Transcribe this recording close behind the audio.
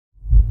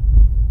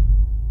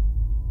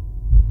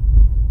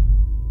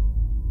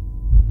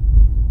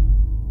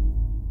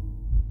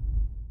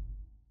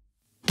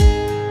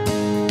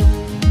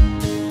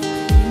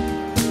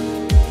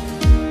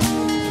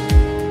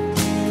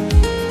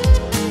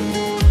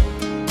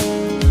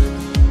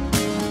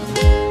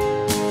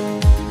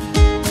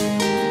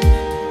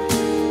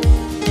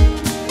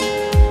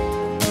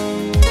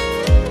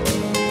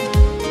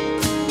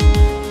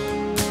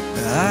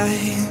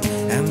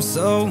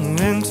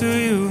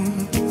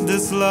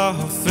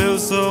love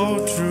feels so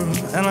true,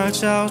 and I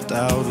shout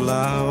out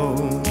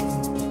loud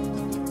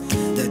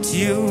that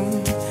you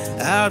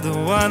are the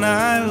one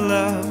I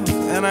love,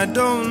 and I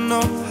don't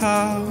know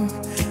how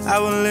I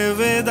will live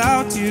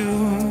without you.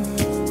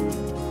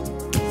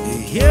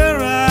 Here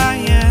I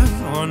am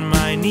on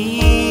my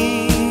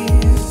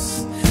knees,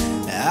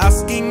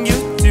 asking you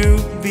to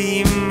be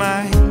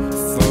mine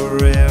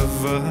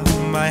forever.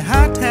 My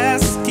heart has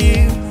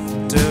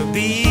skipped a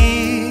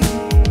beat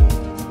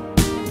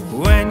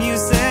when you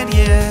said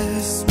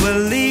yes,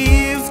 we'll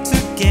live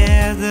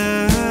together.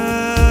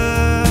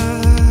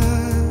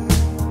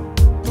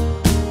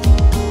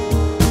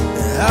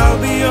 I'll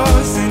be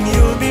yours and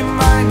you'll be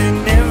mine, and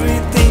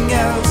everything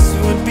else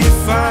would be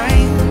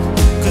fine,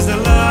 'cause the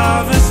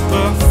love is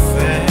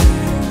perfect.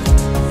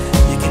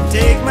 You can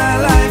take my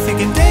life, you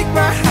can take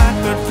my heart,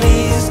 but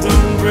please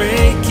don't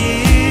break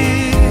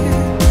it,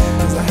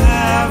 'cause I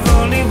have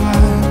only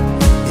one,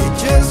 it's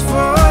just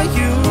for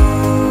you,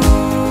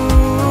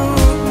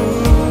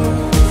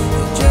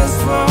 it's just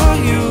for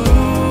you.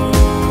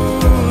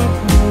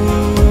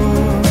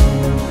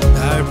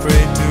 I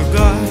pray to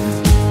God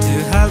to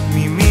help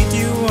me meet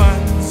you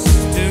once,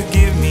 to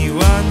give me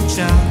one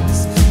chance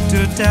to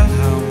tell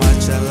how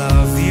much I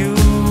love you.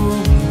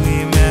 We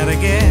met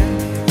again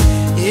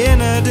in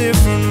a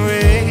different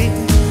way.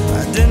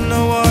 I didn't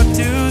know what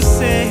to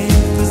say,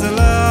 'cause the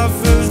love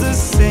feels the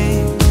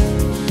same.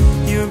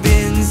 You've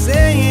been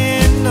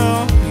saying no,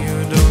 you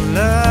don't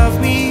love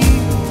me,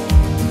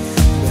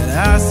 but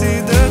I see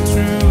the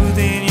truth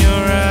in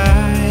your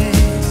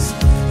eyes.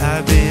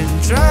 I've been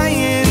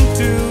trying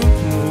to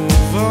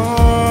move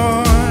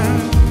on,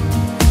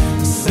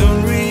 soon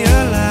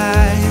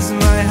realize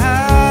my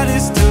heart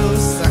is still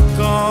stuck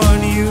on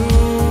you.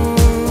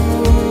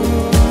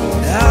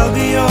 I'll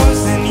be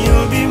yours and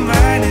you'll be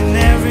mine, and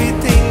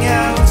everything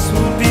else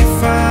will be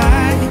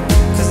fine,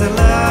 'cause the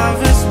love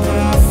is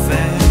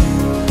perfect.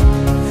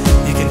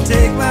 You can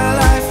take my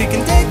life, you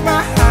can take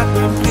my heart,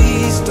 but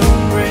please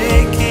don't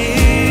break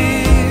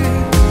it,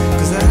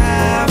 'cause I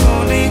have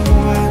only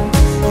one,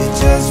 it's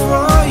just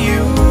for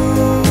you,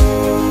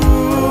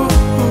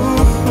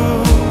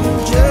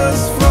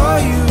 just for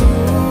you.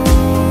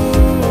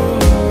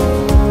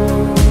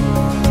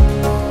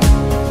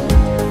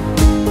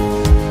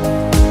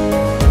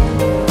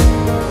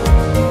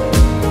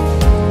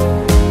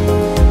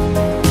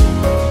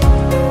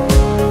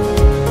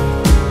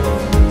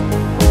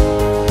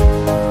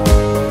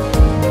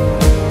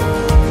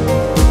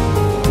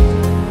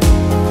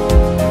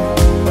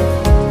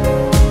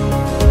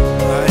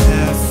 I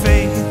have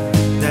faith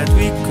that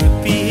we could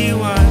be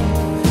one.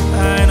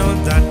 I know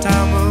that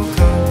time will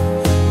come,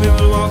 we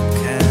will walk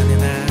hand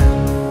in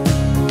hand.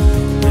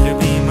 Will you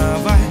be my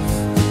wife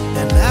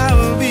and I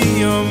will be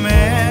your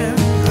man?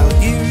 I'll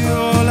give you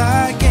all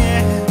I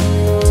can,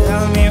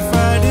 tell me if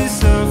I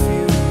deserve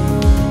you.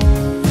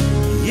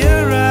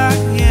 Here I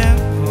am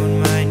on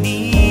my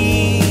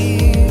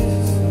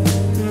knees,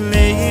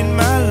 laying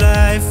my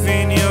life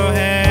in your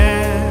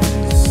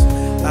hands.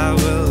 I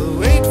will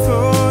wait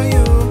for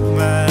you,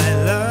 my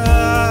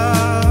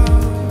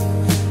love,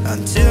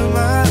 until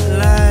my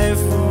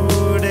life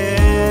would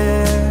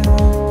end.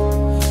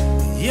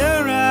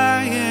 Here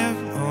I am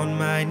on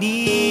my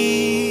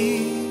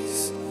knees,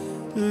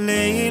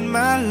 laying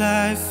my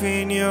life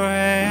in your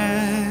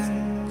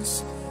hands.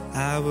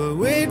 I will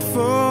wait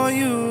for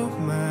you,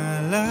 my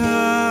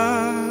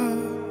love,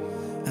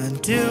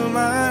 until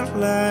my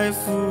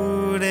life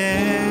would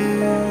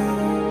end.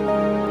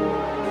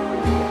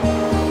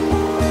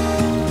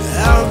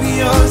 I'll be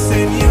yours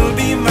and you